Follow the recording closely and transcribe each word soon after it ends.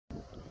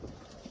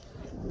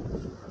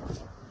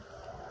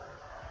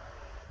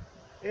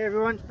Hey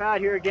everyone, it's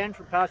Pat here again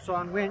from Pat's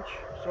on Winch.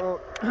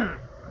 So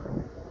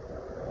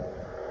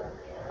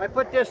I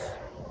put this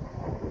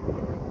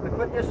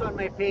on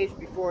my page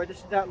before. This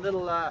is that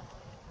little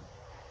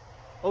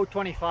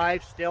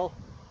 025 Stihl.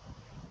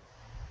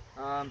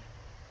 I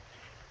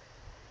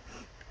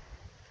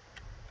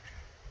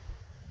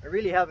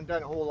really haven't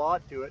done a whole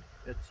lot to it.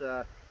 It's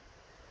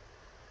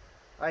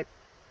I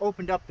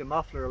opened up the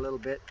muffler a little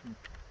bit and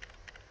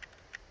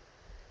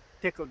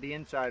tickled the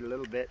inside a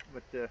little bit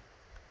with the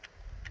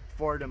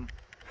Fordham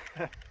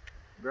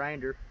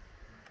grinder,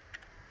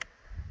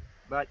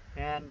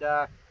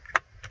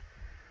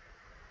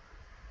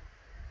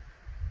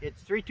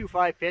 it's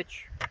 325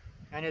 pitch,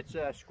 and it's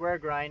a square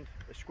grind,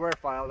 a square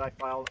filed. I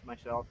filed it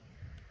myself.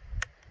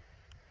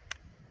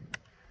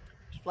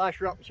 Just flash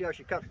her up and see how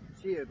she cuts.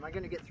 See, am I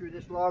going to get through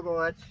this log?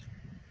 Oh,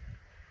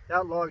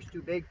 that log's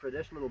too big for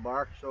this little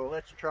bar. So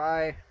let's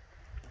try.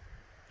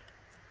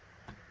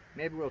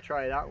 Maybe we'll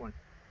try that one.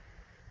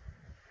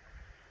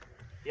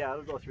 Yeah,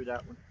 I'll go through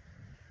that one.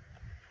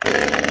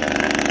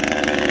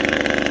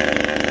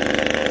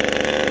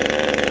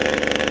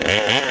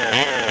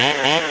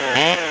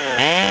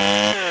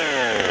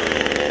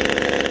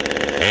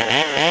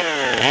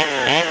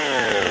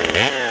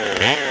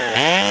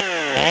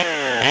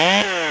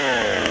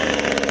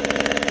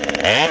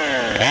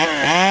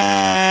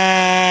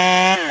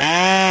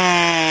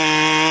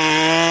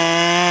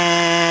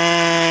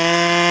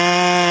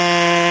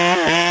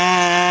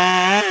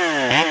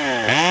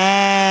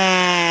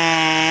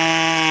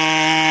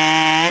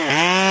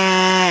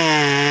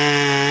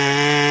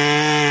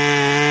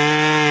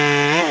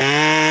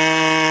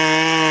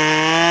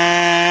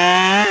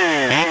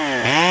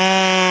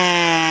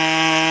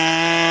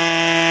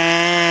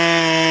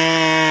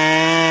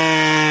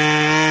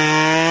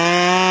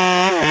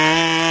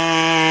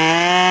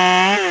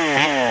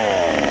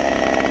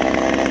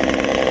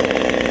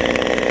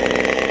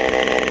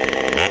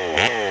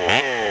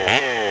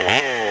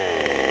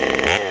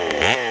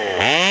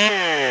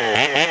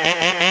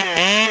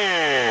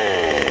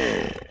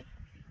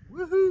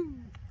 Woohoo!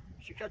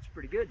 She cuts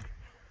pretty good.